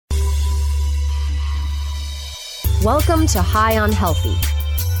Welcome to High on Healthy,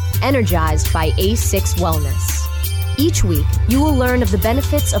 energized by A6 Wellness. Each week, you will learn of the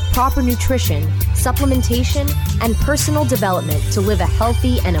benefits of proper nutrition, supplementation, and personal development to live a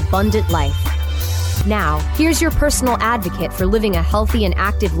healthy and abundant life. Now, here's your personal advocate for living a healthy and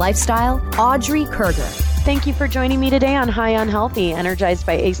active lifestyle, Audrey Kurger. Thank you for joining me today on High on Healthy, energized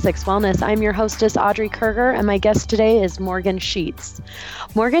by A6 Wellness. I'm your hostess, Audrey Kurger, and my guest today is Morgan Sheetz.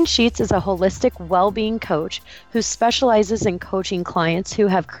 Morgan Sheetz is a holistic well-being coach who specializes in coaching clients who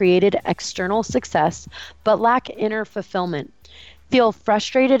have created external success but lack inner fulfillment, feel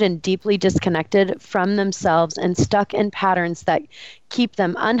frustrated and deeply disconnected from themselves and stuck in patterns that keep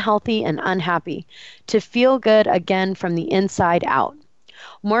them unhealthy and unhappy, to feel good again from the inside out.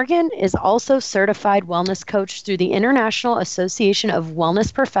 Morgan is also certified wellness coach through the International Association of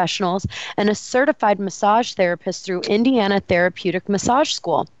Wellness Professionals and a certified massage therapist through Indiana Therapeutic Massage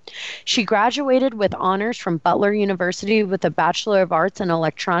School. She graduated with honors from Butler University with a Bachelor of Arts in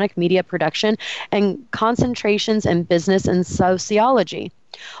Electronic Media Production and concentrations in business and sociology.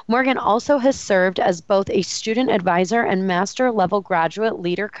 Morgan also has served as both a student advisor and master-level graduate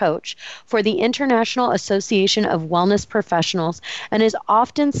leader coach for the International Association of Wellness Professionals and is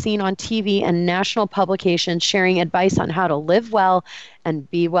often seen on TV and national publications sharing advice on how to live well and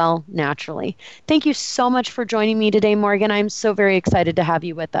be well naturally. Thank you so much for joining me today, Morgan. I'm so very excited to have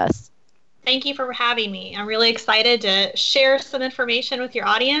you with us. Thank you for having me. I'm really excited to share some information with your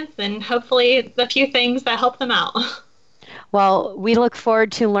audience and hopefully a few things that help them out. Well, we look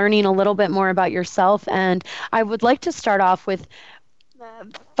forward to learning a little bit more about yourself, and I would like to start off with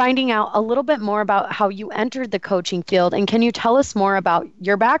finding out a little bit more about how you entered the coaching field, and can you tell us more about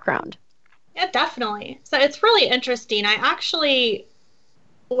your background? Yeah, definitely. So it's really interesting. I actually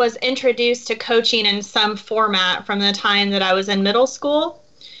was introduced to coaching in some format from the time that I was in middle school.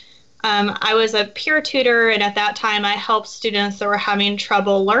 I was a peer tutor, and at that time I helped students that were having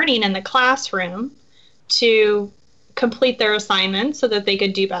trouble learning in the classroom to complete their assignments so that they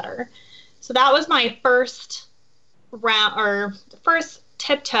could do better. So that was my first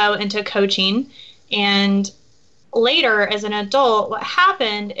tiptoe into coaching. And later, as an adult, what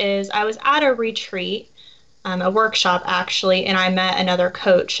happened is I was at a retreat, a workshop actually, and I met another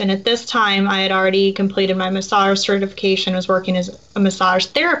coach. And at this time, I had already completed my massage certification, was working as a massage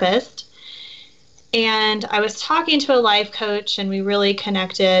therapist. And I was talking to a life coach, and we really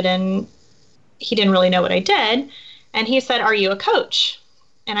connected, and he didn't really know what I did. And he said, "Are you a coach?"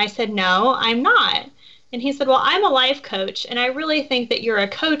 And I said, "No, I'm not." And he said, "Well, I'm a life coach, and I really think that you're a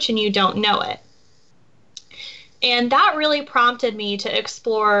coach and you don't know it." And that really prompted me to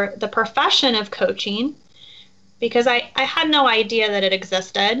explore the profession of coaching because I had no idea that it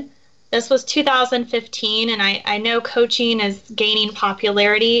existed. This was 2015, and I know coaching is gaining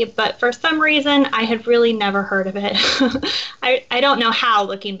popularity, but for some reason, I had really never heard of it. I don't know how,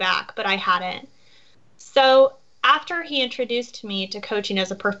 looking back, but I hadn't. So after he introduced me to coaching as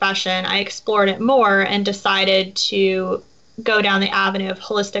a profession, I explored it more and decided to go down the avenue of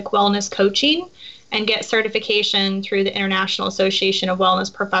holistic wellness coaching and get certification through the International Association of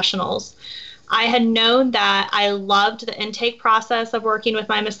Wellness Professionals. I had known that I loved the intake process of working with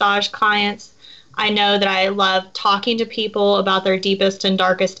my massage clients. I know that I love talking to people about their deepest and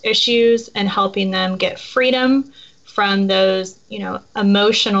darkest issues and helping them get freedom from those,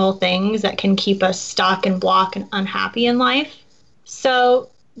 emotional things that can keep us stuck and blocked and unhappy in life. So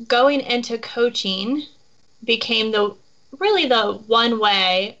going into coaching became the one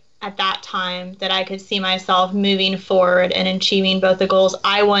way at that time that I could see myself moving forward and achieving both the goals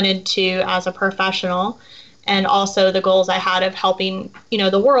I wanted to as a professional and also the goals I had of helping,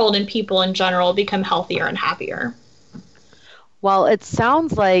 the world and people in general become healthier and happier. Well, it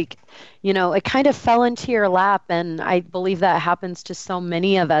sounds like it kind of fell into your lap, and I believe that happens to so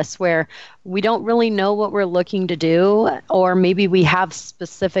many of us where we don't really know what we're looking to do, or maybe we have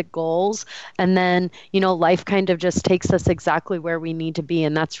specific goals, and then, life kind of just takes us exactly where we need to be,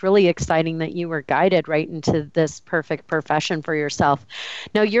 and that's really exciting that you were guided right into this perfect profession for yourself.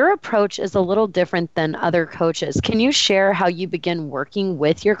 Now, your approach is a little different than other coaches. Can you share how you begin working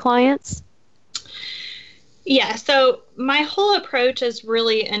with your clients? Yeah, so my whole approach is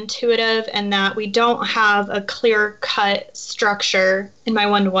really intuitive in that we don't have a clear-cut structure in my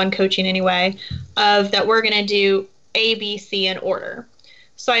one-to-one coaching anyway, of that we're going to do A, B, C in order.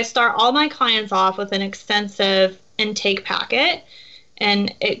 So I start all my clients off with an extensive intake packet,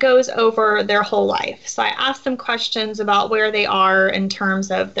 and it goes over their whole life. So I ask them questions about where they are in terms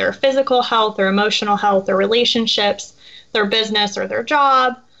of their physical health, their emotional health, their relationships, their business or their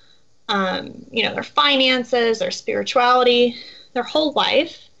job, their finances, their spirituality, their whole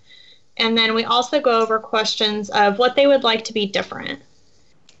life. And then we also go over questions of what they would like to be different.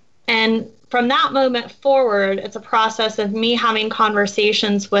 And from that moment forward, it's a process of me having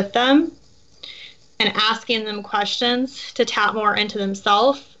conversations with them and asking them questions to tap more into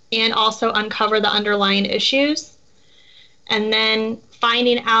themselves and also uncover the underlying issues. And then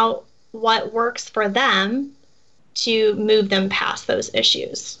finding out what works for them to move them past those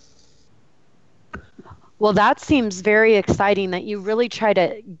issues. Well, that seems very exciting that you really try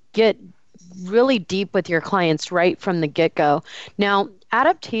to get really deep with your clients right from the get-go. Now,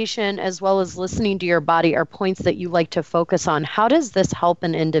 adaptation as well as listening to your body are points that you like to focus on. How does this help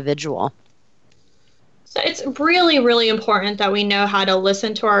an individual? So it's really, really important that we know how to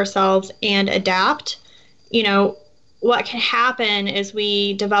listen to ourselves and adapt. What can happen is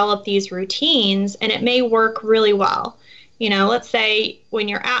we develop these routines and it may work really well. Let's say when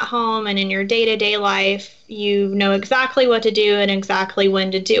you're at home and in your day-to-day life, you know exactly what to do and exactly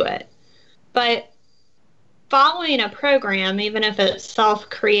when to do it. But following a program, even if it's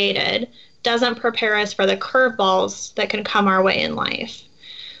self-created, doesn't prepare us for the curveballs that can come our way in life.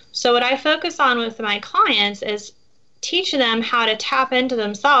 So what I focus on with my clients is teaching them how to tap into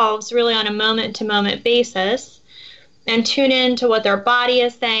themselves really on a moment-to-moment basis and tune into what their body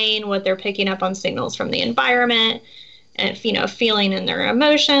is saying, what they're picking up on signals from the environment, and feeling in their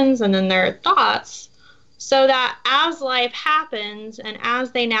emotions and then their thoughts, so that as life happens and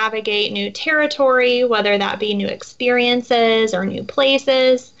as they navigate new territory, whether that be new experiences or new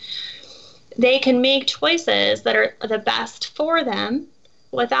places, they can make choices that are the best for them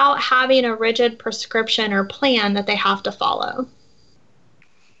without having a rigid prescription or plan that they have to follow.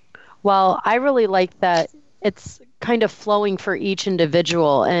 Well, I really like that it's kind of flowing for each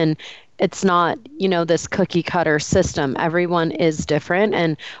individual, and it's not, this cookie cutter system. Everyone is different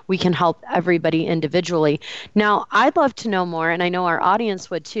and we can help everybody individually. Now, I'd love to know more, and I know our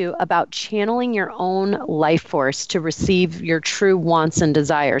audience would too, about channeling your own life force to receive your true wants and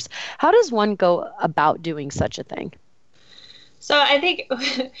desires. How does one go about doing such a thing? So I think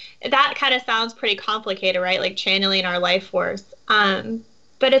that kind of sounds pretty complicated, right? Like channeling our life force.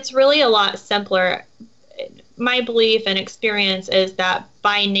 But it's really a lot simpler. My belief and experience is that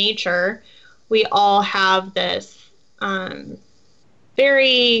by nature, we all have this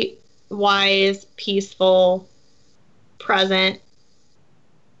very wise, peaceful, present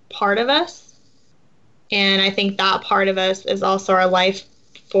part of us. And I think that part of us is also our life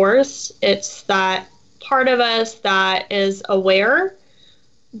force. It's that part of us that is aware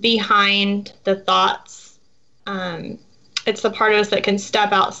behind the thoughts. It's the part of us that can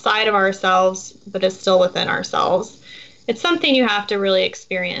step outside of ourselves, but is still within ourselves. It's something you have to really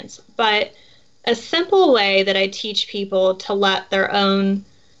experience. But a simple way that I teach people to let their own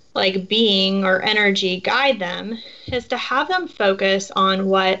being or energy guide them is to have them focus on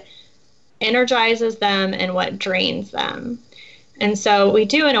what energizes them and what drains them. And so we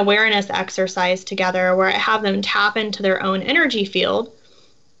do an awareness exercise together where I have them tap into their own energy field.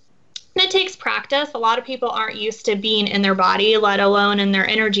 And it takes practice. A lot of people aren't used to being in their body, let alone in their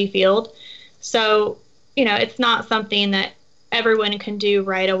energy field. So, it's not something that everyone can do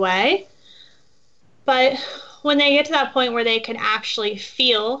right away. But when they get to that point where they can actually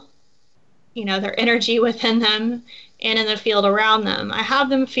feel, their energy within them and in the field around them, I have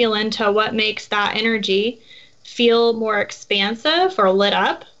them feel into what makes that energy feel more expansive or lit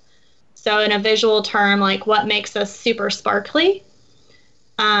up. So in a visual term, what makes us super sparkly.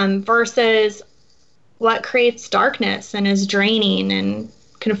 Versus what creates darkness and is draining and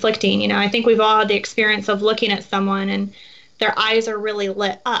conflicting. I think we've all had the experience of looking at someone and their eyes are really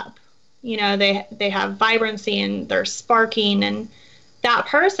lit up. They have vibrancy and they're sparking, and that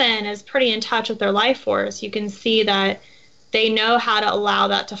person is pretty in touch with their life force. You can see that they know how to allow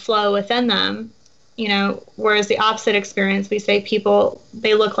that to flow within them. Whereas the opposite experience, we say people,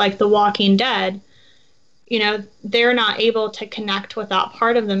 they look like the Walking Dead. They're not able to connect with that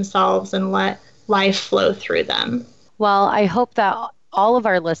part of themselves and let life flow through them. Well, I hope that all of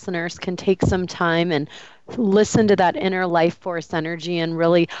our listeners can take some time and listen to that inner life force energy and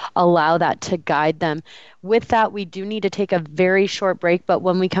really allow that to guide them. With that, we do need to take a very short break, but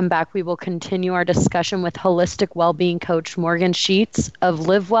when we come back, we will continue our discussion with holistic well-being coach Morgan Sheetz of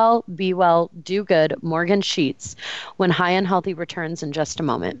Live Well, Be Well, Do Good, Morgan Sheetz, when High and Healthy returns in just a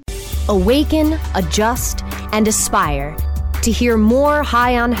moment. Awaken, adjust, and aspire to hear more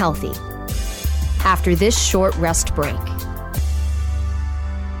High on Healthy after this short rest break.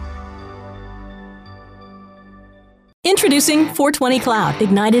 Introducing 420 Cloud,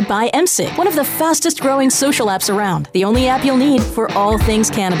 ignited by MSIG, one of the fastest growing social apps around. The only app you'll need for all things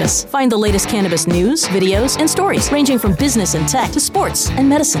cannabis. Find the latest cannabis news, videos, and stories, ranging from business and tech to sports and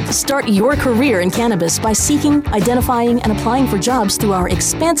medicine. Start your career in cannabis by seeking, identifying, and applying for jobs through our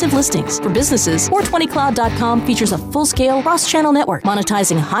expansive listings. For businesses, 420cloud.com features a full-scale cross-channel network,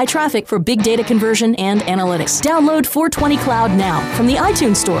 monetizing high traffic for big data conversion and analytics. Download 420 Cloud now from the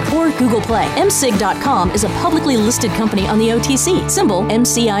iTunes Store or Google Play. MSIG.com is a publicly listed company on the OTC, symbol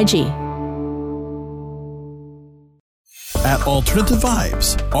MCIG. At Alternative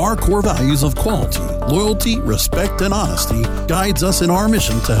Vibes, our core values of quality, loyalty, respect, and honesty guides us in our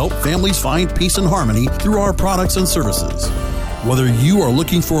mission to help families find peace and harmony through our products and services. Whether you are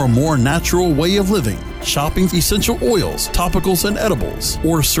looking for a more natural way of living, shopping essential oils, topicals, and edibles,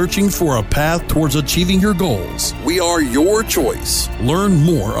 or searching for a path towards achieving your goals, we are your choice. Learn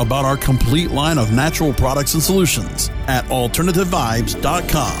more about our complete line of natural products and solutions at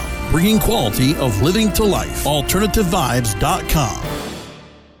AlternativeVibes.com. Bringing quality of living to life. AlternativeVibes.com.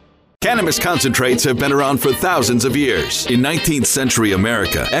 Cannabis concentrates have been around for thousands of years. In 19th century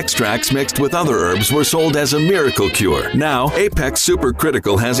America, extracts mixed with other herbs were sold as a miracle cure. Now, Apex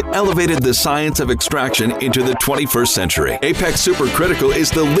Supercritical has elevated the science of extraction into the 21st century. Apex Supercritical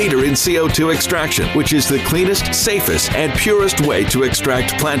is the leader in CO2 extraction, which is the cleanest, safest, and purest way to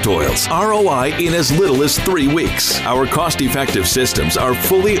extract plant oils. ROI in as little as 3 weeks. Our cost-effective systems are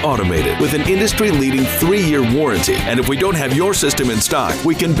fully automated with an industry-leading 3-year warranty. And if we don't have your system in stock,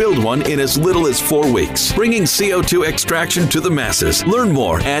 we can build one in as little as 4 weeks, bringing CO2 extraction to the masses. Learn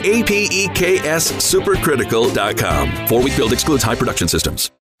more at APEKSSupercritical.com. 4-week build excludes high production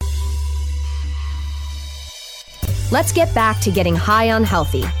systems. Let's get back to getting high on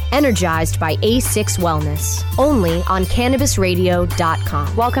healthy, energized by A6 Wellness, only on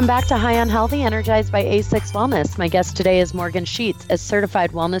CannabisRadio.com. Welcome back to High on Healthy, energized by A6 Wellness. My guest today is Morgan Sheetz, a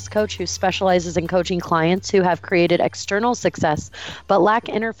certified wellness coach who specializes in coaching clients who have created external success but lack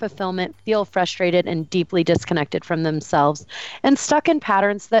inner fulfillment, feel frustrated, and deeply disconnected from themselves, and stuck in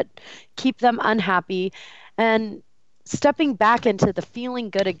patterns that keep them unhappy and stepping back into the feeling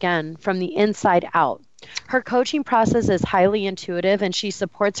good again from the inside out. Her coaching process is highly intuitive, and she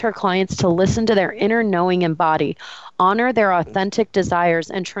supports her clients to listen to their inner knowing and body, honor their authentic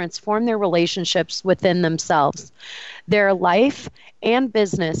desires, and transform their relationships within themselves, their life, and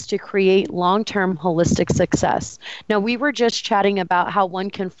business to create long-term holistic success. Now, we were just chatting about how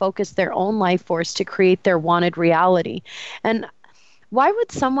one can focus their own life force to create their wanted reality. And why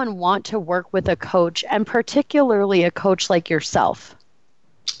would someone want to work with a coach, and particularly a coach like yourself?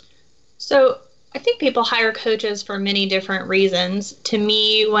 So I think people hire coaches for many different reasons. To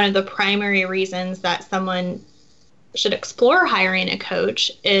me, one of the primary reasons that someone should explore hiring a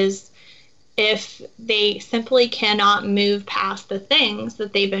coach is if they simply cannot move past the things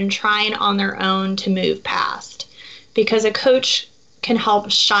that they've been trying on their own to move past. Because a coach can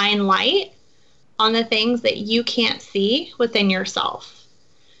help shine light on the things that you can't see within yourself.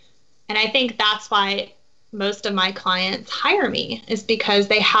 And I think that's why most of my clients hire me, is because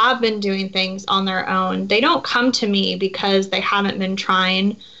they have been doing things on their own. They don't come to me because they haven't been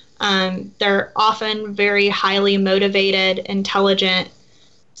trying. They're often very highly motivated, intelligent,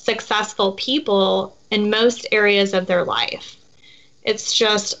 successful people in most areas of their life. It's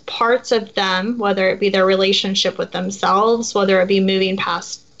just parts of them, whether it be their relationship with themselves, whether it be moving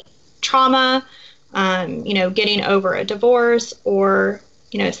past trauma, getting over a divorce, or,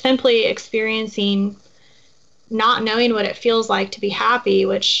 simply experiencing not knowing what it feels like to be happy,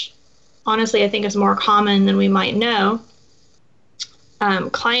 which honestly I think is more common than we might know.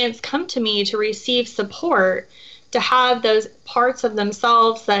 Clients come to me to receive support, to have those parts of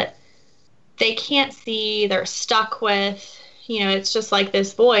themselves that they can't see, they're stuck with, it's just like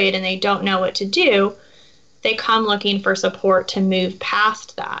this void and they don't know what to do. They come looking for support to move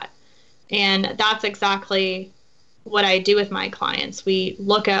past that. And that's exactly what I do with my clients. We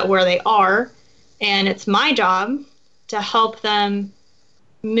look at where they are, and it's my job to help them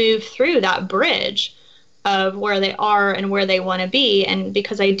move through that bridge of where they are and where they want to be. And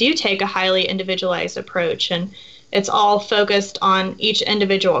because I do take a highly individualized approach, and it's all focused on each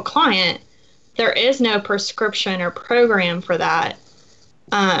individual client, there is no prescription or program for that.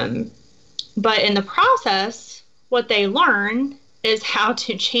 But in the process, what they learn is how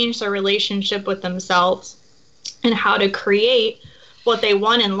to change their relationship with themselves and how to create what they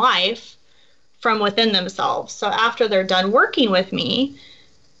want in life from within themselves. So after they're done working with me,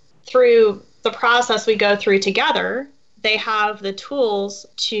 through the process we go through together, they have the tools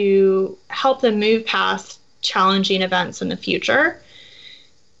to help them move past challenging events in the future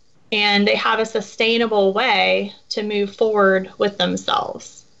and they have a sustainable way to move forward with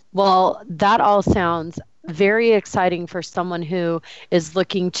themselves. Well, that all sounds very exciting for someone who is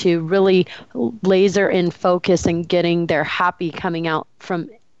looking to really laser in focus and getting their happy coming out from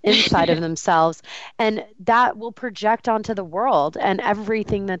inside of themselves, and that will project onto the world and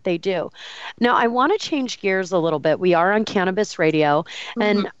everything that they do. Now, I want to change gears a little bit. We are on Cannabis Radio,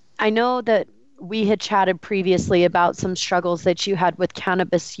 and I know that we had chatted previously about some struggles that you had with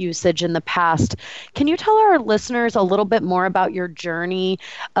cannabis usage in the past. Can you tell our listeners a little bit more about your journey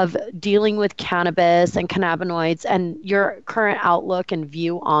of dealing with cannabis and cannabinoids and your current outlook and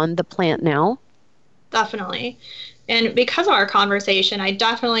view on the plant now? Definitely. And because of our conversation, I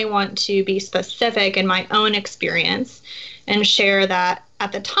definitely want to be specific in my own experience and share that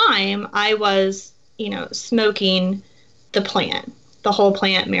at the time I was, smoking the plant, the whole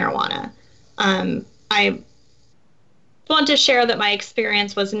plant marijuana. I want to share that my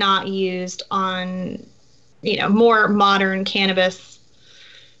experience was not used on, more modern cannabis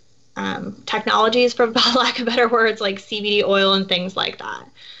technologies, for lack of better words, like CBD oil and things like that.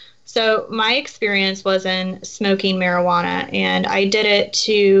 So my experience was in smoking marijuana, and I did it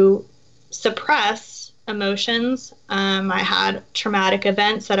to suppress emotions. I had traumatic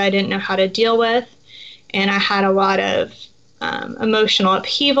events that I didn't know how to deal with, and I had a lot of emotional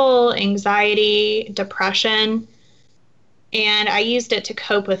upheaval, anxiety, depression, and I used it to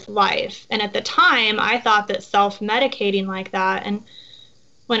cope with life. And at the time, I thought that self-medicating like that, and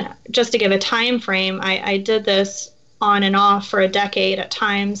just to give a time frame, I did this on and off for a decade, at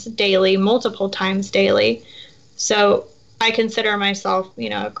times daily, multiple times daily. So I consider myself,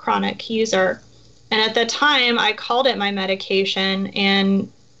 a chronic user. And at the time, I called it my medication,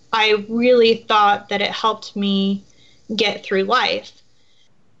 and I really thought that it helped me get through life.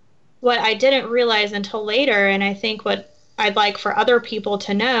 What I didn't realize until later, and I think what I'd like for other people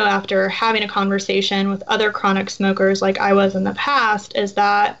to know after having a conversation with other chronic smokers like I was in the past, is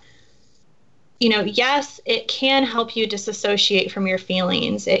that yes, it can help you disassociate from your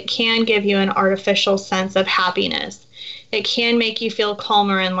feelings. It can give you an artificial sense of happiness. It can make you feel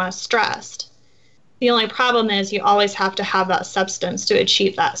calmer and less stressed. The only problem is you always have to have that substance to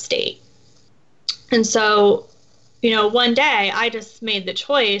achieve that state. And so, one day I just made the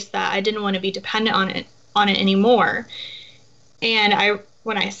choice that I didn't want to be dependent on it anymore. And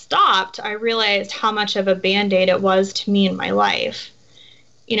when I stopped, I realized how much of a Band-Aid it was to me in my life.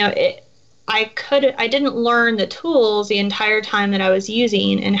 I didn't learn the tools the entire time that I was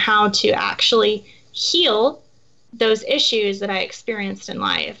using and how to actually heal those issues that I experienced in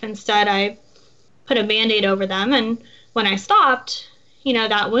life. Instead, I put a Band-Aid over them. And when I stopped,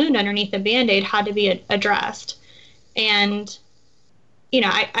 that wound underneath the Band-Aid had to be addressed. And,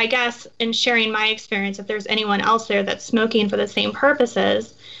 I guess in sharing my experience, if there's anyone else there that's smoking for the same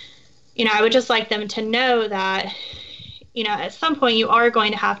purposes, I would just like them to know that at some point you are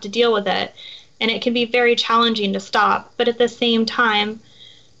going to have to deal with it, and it can be very challenging to stop. But at the same time,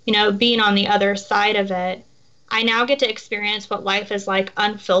 being on the other side of it, I now get to experience what life is like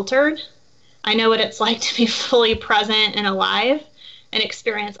unfiltered. I know what it's like to be fully present and alive and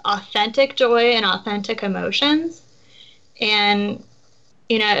experience authentic joy and authentic emotions. And,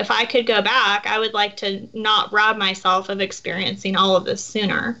 if I could go back, I would like to not rob myself of experiencing all of this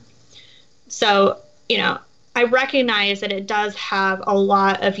sooner. So, I recognize that it does have a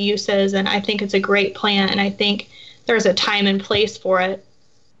lot of uses, and I think it's a great plant, and I think there's a time and place for it.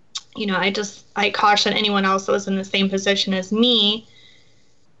 I caution anyone else that was in the same position as me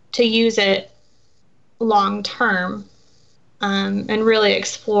to use it long term, and really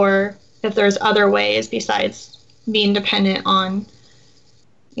explore if there's other ways besides being dependent on,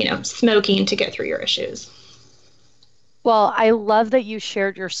 smoking to get through your issues. Well, I love that you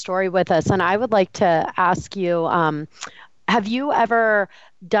shared your story with us, and I would like to ask you, have you ever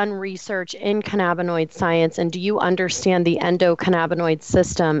done research in cannabinoid science, and do you understand the endocannabinoid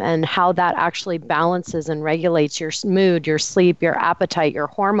system and how that actually balances and regulates your mood, your sleep, your appetite, your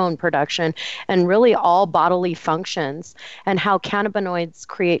hormone production, and really all bodily functions, and how cannabinoids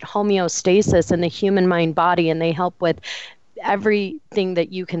create homeostasis in the human mind body, and they help with everything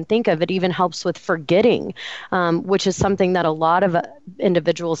that you can think of. It even helps with forgetting, which is something that a lot of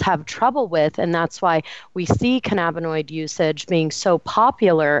individuals have trouble with. And that's why we see cannabinoid usage being so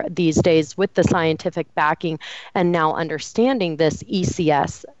popular these days with the scientific backing and now understanding this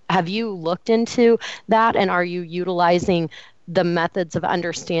ECS. Have you looked into that, and are you utilizing the methods of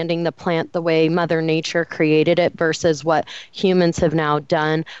understanding the plant the way Mother Nature created it versus what humans have now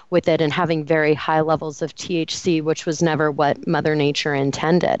done with it and having very high levels of THC, which was never what Mother Nature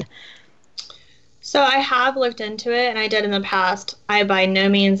intended? So I have looked into it, and I did in the past. I by no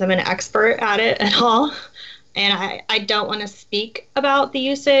means am an expert at it at all. And I don't want to speak about the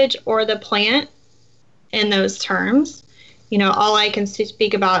usage or the plant in those terms. All I can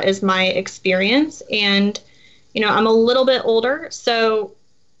speak about is my experience. And, I'm a little bit older. So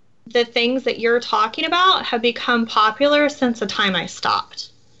the things that you're talking about have become popular since the time I stopped.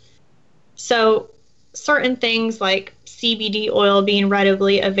 So certain things like CBD oil being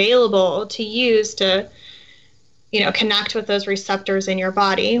readily available to use to, connect with those receptors in your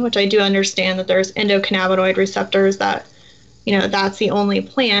body, which I do understand that there's endocannabinoid receptors that, that's the only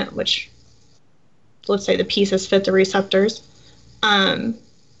plant, which let's say the pieces fit the receptors.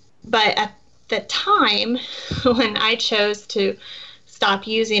 But at the time when I chose to stop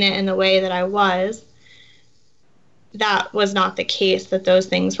using it in the way that I was, that was not the case, that those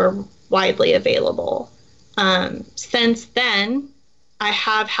things were widely available. Since then, I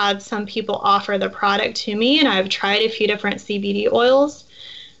have had some people offer the product to me, and I've tried a few different CBD oils.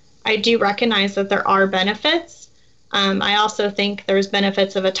 I do recognize that there are benefits. I also think there's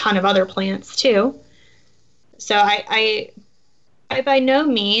benefits of a ton of other plants too. So I by no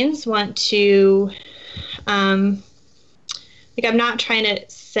means want to, I'm not trying to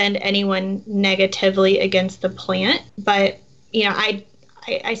send anyone negatively against the plant, but,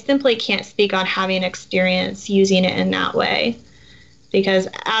 I simply can't speak on having experience using it in that way, because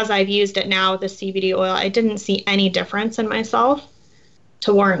as I've used it now with the CBD oil, I didn't see any difference in myself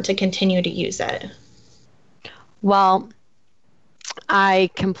to warrant to continue to use it. Well, I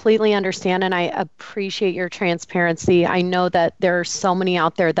completely understand, and I appreciate your transparency. I know that there are so many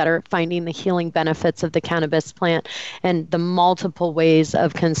out there that are finding the healing benefits of the cannabis plant and the multiple ways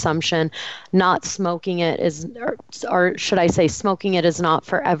of consumption. Not smoking it is, or should I say, smoking it is not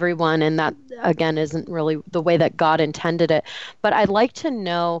for everyone, and that, again, isn't really the way that God intended it. But I'd like to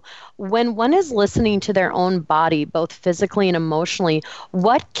know, when one is listening to their own body, both physically and emotionally,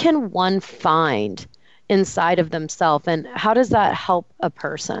 what can one find inside of themselves, and how does that help a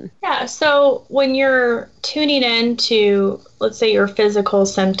person? Yeah, so when you're tuning in to, let's say, your physical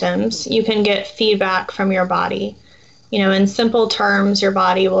symptoms, you can get feedback from your body. In simple terms, your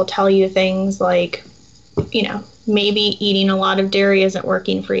body will tell you things like, maybe eating a lot of dairy isn't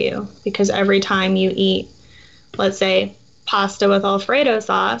working for you, because every time you eat, let's say, pasta with Alfredo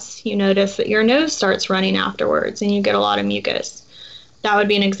sauce, you notice that your nose starts running afterwards and you get a lot of mucus. That would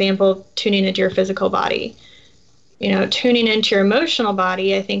be an example of tuning into your physical body. Tuning into your emotional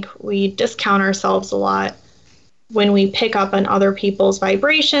body, I think we discount ourselves a lot when we pick up on other people's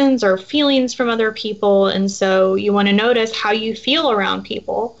vibrations or feelings from other people. And so you want to notice how you feel around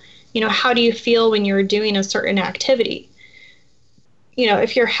people. How do you feel when you're doing a certain activity?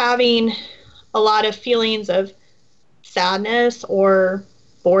 If you're having a lot of feelings of sadness or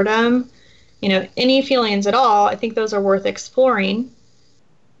boredom, any feelings at all, I think those are worth exploring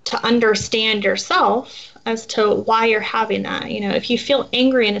to understand yourself as to why you're having that. If you feel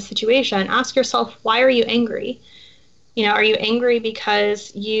angry in a situation, ask yourself, why are you angry? Are you angry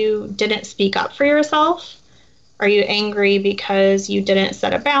because you didn't speak up for yourself? Are you angry because you didn't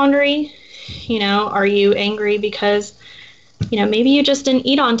set a boundary? Are you angry because, maybe you just didn't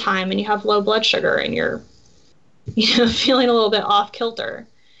eat on time and you have low blood sugar and you're, feeling a little bit off kilter?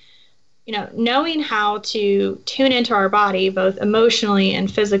 Knowing how to tune into our body, both emotionally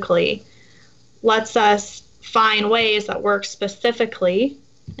and physically, lets us find ways that work specifically,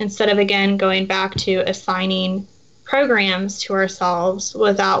 instead of, again, going back to assigning programs to ourselves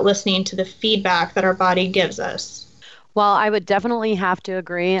without listening to the feedback that our body gives us. Well, I would definitely have to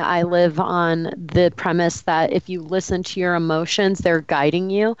agree. I live on the premise that if you listen to your emotions, they're guiding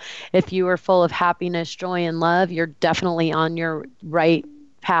you. If you are full of happiness, joy, and love, you're definitely on your right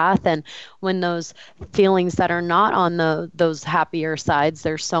path. And when those feelings that are not on those happier sides,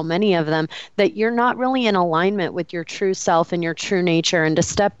 there's so many of them, that you're not really in alignment with your true self and your true nature, and to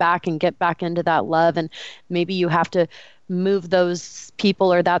step back and get back into that love. And maybe you have to move those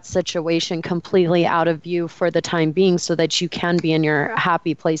people or that situation completely out of view for the time being so that you can be in your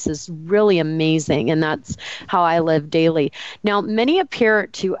happy place is really amazing. And that's how I live daily. Now, many appear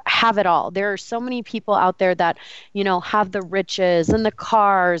to have it all. There are so many people out there that, have the riches and the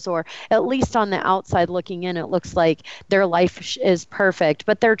cars, or at least on the outside looking in, it looks like their life is perfect,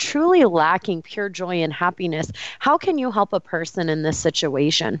 but they're truly lacking pure joy and happiness. How can you help a person in this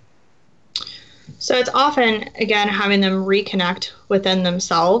situation? So it's often, again, having them reconnect within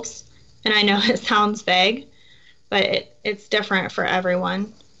themselves. And I know it sounds vague, but it's different for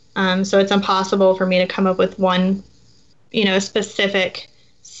everyone. So it's impossible for me to come up with one, specific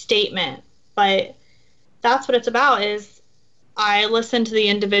statement. But that's what it's about, is I listen to the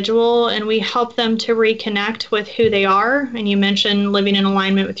individual and we help them to reconnect with who they are. And you mentioned living in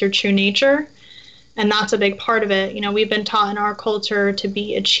alignment with your true nature. And that's a big part of it. We've been taught in our culture to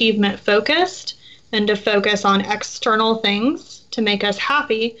be achievement focused and to focus on external things to make us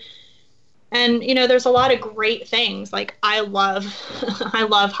happy. And, there's a lot of great things. Like I love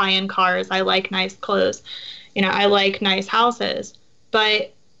high-end cars. I like nice clothes. I like nice houses.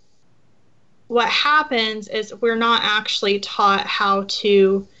 But what happens is we're not actually taught how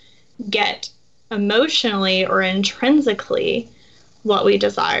to get emotionally or intrinsically what we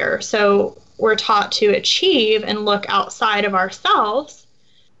desire. So we're taught to achieve and look outside of ourselves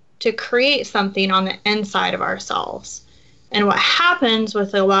to create something on the inside of ourselves. And what happens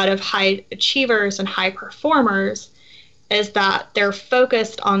with a lot of high achievers and high performers is that they're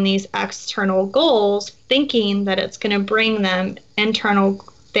focused on these external goals, thinking that it's going to bring them internal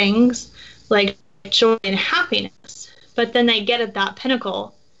things like joy and happiness. But then they get at that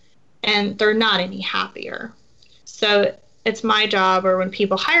pinnacle and they're not any happier. So it's my job, or when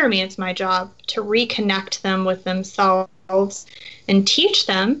people hire me, it's my job to reconnect them with themselves and teach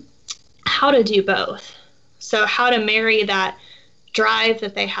them how to do both. So how to marry that drive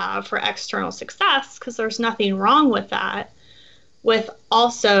that they have for external success, because there's nothing wrong with that, with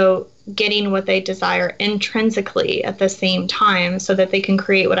also getting what they desire intrinsically at the same time so that they can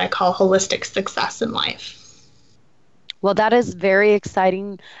create what I call holistic success in life. Well, that is very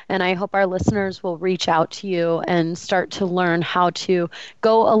exciting, and I hope our listeners will reach out to you and start to learn how to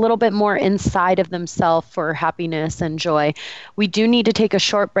go a little bit more inside of themselves for happiness and joy. We do need to take a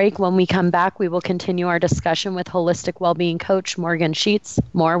short break. When we come back, we will continue our discussion with holistic well-being coach Morgan Sheetz.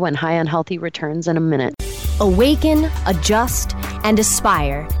 More when High on Healthy returns in a minute. Awaken, adjust, and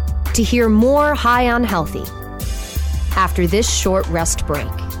aspire to hear more High on Healthy after this short rest break.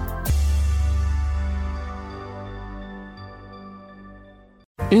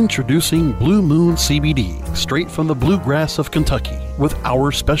 Introducing Blue Moon CBD, straight from the bluegrass of Kentucky. With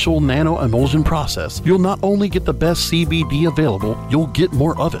our special nano-emulsion process, you'll not only get the best CBD available, you'll get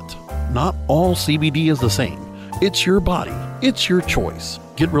more of it. Not all CBD is the same. It's your body. It's your choice.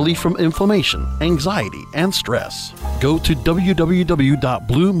 Get relief from inflammation, anxiety, and stress. Go to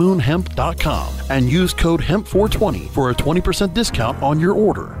www.bluemoonhemp.com and use code HEMP420 for a 20% discount on your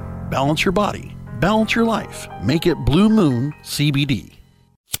order. Balance your body. Balance your life. Make it Blue Moon CBD.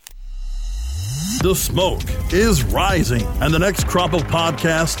 The smoke is rising, and the next crop of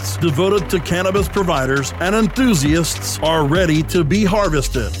podcasts devoted to cannabis providers and enthusiasts are ready to be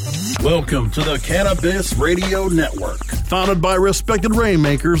harvested. Welcome to the Cannabis Radio Network, founded by respected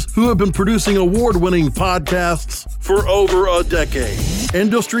rainmakers who have been producing award-winning podcasts for over a decade.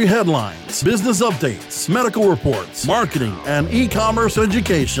 Industry headlines, business updates, medical reports, marketing, and e-commerce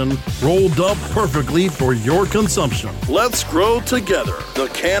education rolled up perfectly for your consumption. Let's grow together. The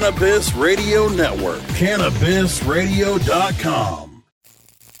Cannabis Radio Network. CannabisRadio.com.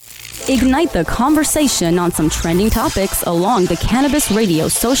 Ignite the conversation on some trending topics along the Cannabis Radio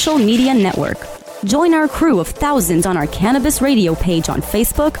social media network. Join our crew of thousands on our Cannabis Radio page on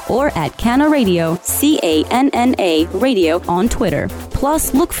Facebook or at Canna Radio, CANNA Radio on Twitter.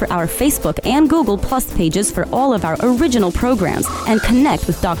 Plus, look for our Facebook and Google Plus pages for all of our original programs and connect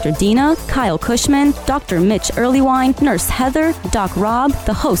with Dr. Dina, Kyle Cushman, Dr. Mitch Earlywine, Nurse Heather, Doc Rob,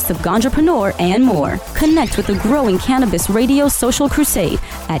 the hosts of Ganjapreneur, and more. Connect with the growing Cannabis Radio social crusade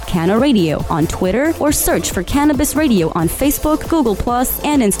at Canna Radio on Twitter or search for Cannabis Radio on Facebook, Google Plus,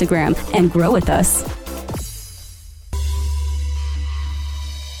 and Instagram and grow with us.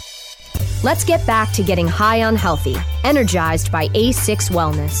 Let's get back to getting high on healthy, energized by A6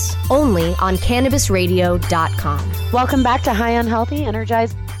 Wellness, only on CannabisRadio.com. Welcome back to High on Healthy,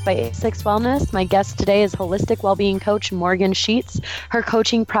 energized by A6 Wellness. My guest today is holistic well-being coach Morgan Sheetz. Her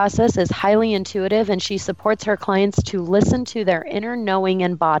coaching process is highly intuitive, and she supports her clients to listen to their inner knowing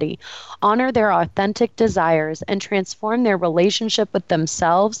and body, honor their authentic desires, and transform their relationship with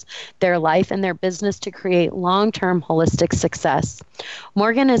themselves, their life, and their business to create long-term holistic success.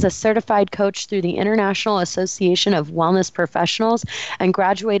 Morgan is a certified coach through the International Association of Wellness Professionals and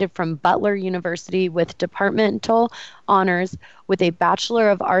graduated from Butler University with departmental honors with a Bachelor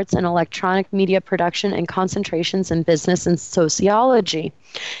of Arts in Electronic Media Production and concentrations in Business and Sociology.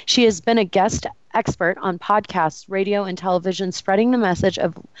 She has been a guest expert on podcasts, radio, and television, spreading the message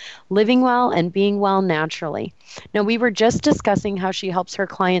of living well and being well naturally. Now, we were just discussing how she helps her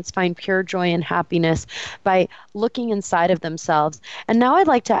clients find pure joy and happiness by looking inside of themselves. And now I'd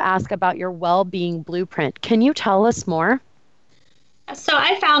like to ask about your well-being blueprint. Can you tell us more? So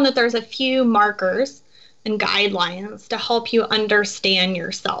I found that there's a few markers and guidelines to help you understand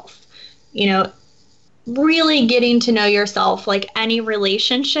yourself. You know, really getting to know yourself, like any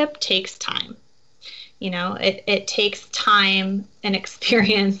relationship, takes time. It takes time and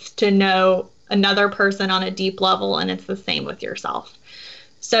experience to know another person on a deep level, and it's the same with yourself.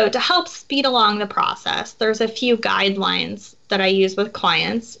 So to help speed along the process, there's a few guidelines that I use with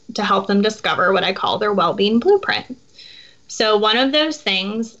clients to help them discover what I call their well-being blueprint. So one of those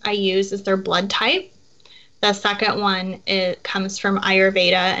things I use is their blood type. The second one, it comes from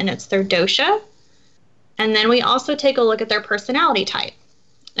Ayurveda, and it's their dosha. And then we also take a look at their personality type.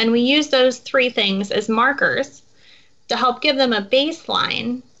 And we use those three things as markers to help give them a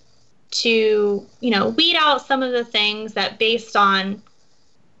baseline to, weed out some of the things that, based on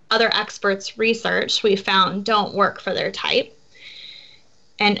other experts' research, we found don't work for their type,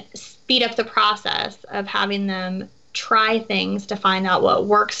 and speed up the process of having them try things to find out what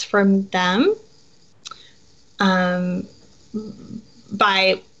works for them,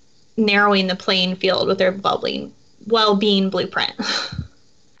 by narrowing the playing field with their well-being blueprint.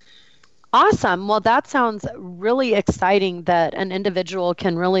 Awesome. Well, that sounds really exciting, that an individual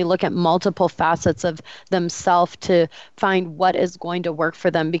can really look at multiple facets of themselves to find what is going to work for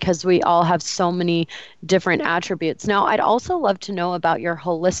them, because we all have so many different attributes. Now, I'd also love to know about your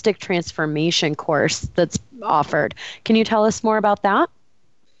holistic transformation course that's offered. Can you tell us more about that?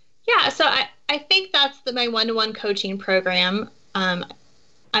 Yeah, so I think that's my one-to-one coaching program.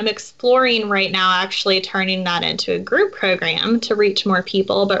 I'm exploring right now actually turning that into a group program to reach more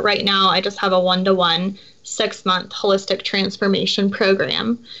people. But right now I just have a one-to-one 6-month holistic transformation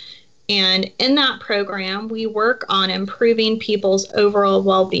program. And in that program, we work on improving people's overall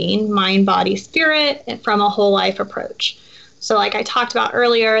well-being, mind, body, spirit, from a whole life approach. So like I talked about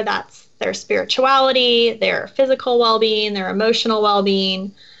earlier, that's their spirituality, their physical well-being, their emotional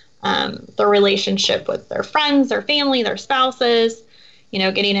well-being, their relationship with their friends, their family, their spouses,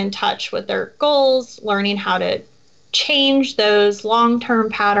 getting in touch with their goals, learning how to change those long-term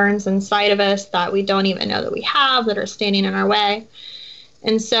patterns inside of us that we don't even know that we have, that are standing in our way.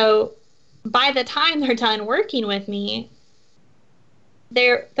 And so by the time they're done working with me,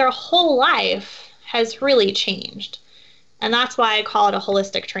 their whole life has really changed. And that's why I call it a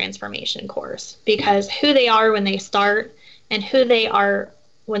holistic transformation course, because who they are when they start and who they are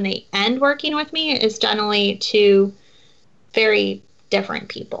when they end working with me is generally two very different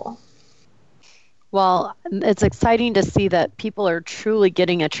people. Well, it's exciting to see that people are truly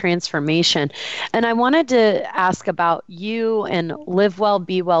getting a transformation. And I wanted to ask about you and Live Well,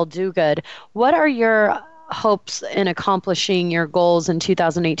 Be Well, Do Good. What are your hopes in accomplishing your goals in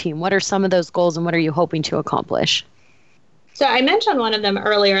 2018? What are some of those goals, and what are you hoping to accomplish? So I mentioned one of them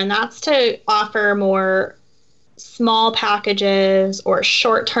earlier, and that's to offer more small packages or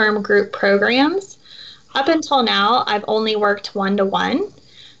short-term group programs. Up until now, I've only worked one-to-one.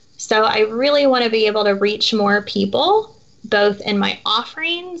 So I really want to be able to reach more people, both in my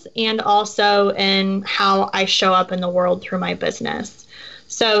offerings and also in how I show up in the world through my business.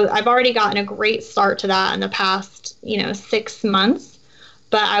 So I've already gotten a great start to that in the past, 6 months.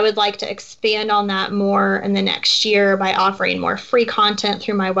 But I would like to expand on that more in the next year by offering more free content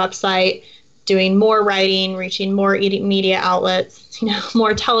through my website, doing more writing, reaching more media outlets,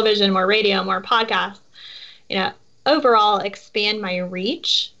 more television, more radio, more podcasts. Overall expand my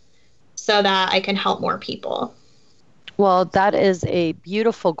reach so that I can help more people. Well, that is a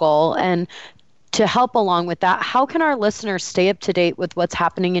beautiful goal. And to help along with that, how can our listeners stay up to date with what's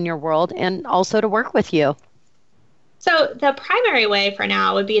happening in your world and also to work with you? So the primary way for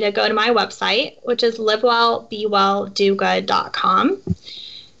now would be to go to my website, which is livewellbewelldogood.com.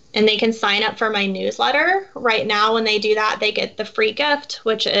 And they can sign up for my newsletter. Right now, when they do that, they get the free gift,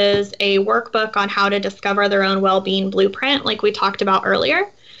 which is a workbook on how to discover their own well-being blueprint, like we talked about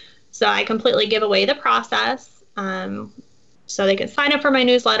earlier. So I completely give away the process. So they can sign up for my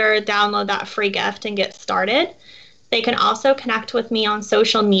newsletter, download that free gift, and get started. They can also connect with me on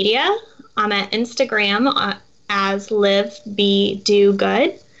social media. I'm at Instagram as Live, Be, Do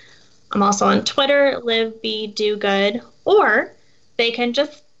Good. I'm also on Twitter, Live, Be, Do Good. Or they can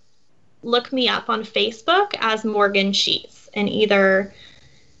just look me up on Facebook as Morgan Sheetz and either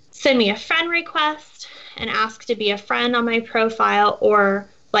send me a friend request and ask to be a friend on my profile, or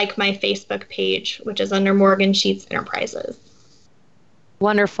like my Facebook page, which is under Morgan Sheetz Enterprises.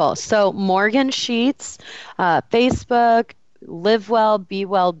 Wonderful. So Morgan Sheetz, Facebook,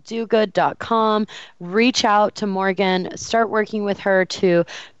 livewellbewelldogood.com. Reach out to Morgan, start working with her to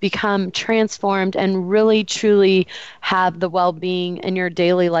become transformed and really truly have the well-being in your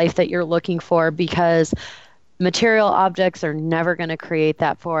daily life that you're looking for, because Material objects are never going to create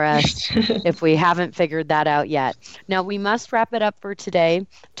that for us if we haven't figured that out yet. Now, we must wrap it up for today.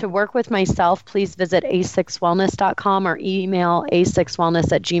 To work with myself, please visit a6wellness.com or email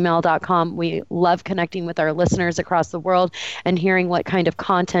a6wellness@gmail.com. We love connecting with our listeners across the world and hearing what kind of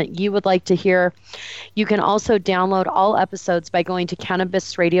content you would like to hear. You can also download all episodes by going to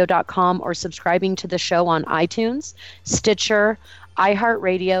cannabisradio.com or subscribing to the show on iTunes, Stitcher,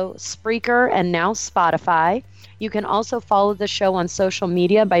 iHeartRadio, Spreaker, and now Spotify. You can also follow the show on social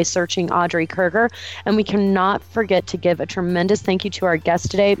media by searching Audrey Kurger. And we cannot forget to give a tremendous thank you to our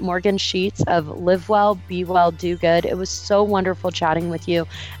guest today, Morgan Sheetz of Live Well, Be Well, Do Good. It was so wonderful chatting with you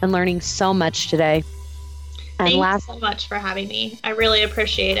and learning so much today. And Thank you so much for having me. I really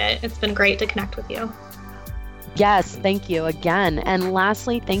appreciate it. It's been great to connect with you. Yes, thank you again. And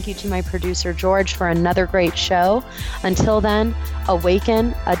lastly, thank you to my producer, George, for another great show. Until then,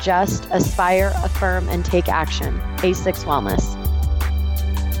 awaken, adjust, aspire, affirm, and take action. A6 Wellness.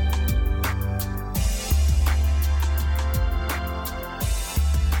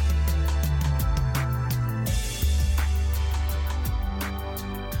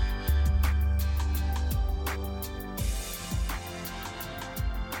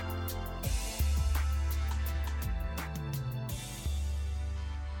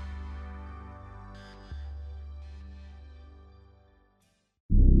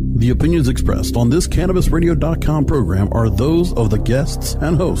 The opinions expressed on this CannabisRadio.com program are those of the guests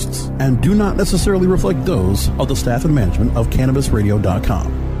and hosts and do not necessarily reflect those of the staff and management of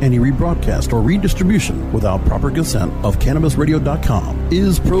CannabisRadio.com. Any rebroadcast or redistribution without proper consent of CannabisRadio.com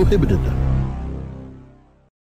is prohibited.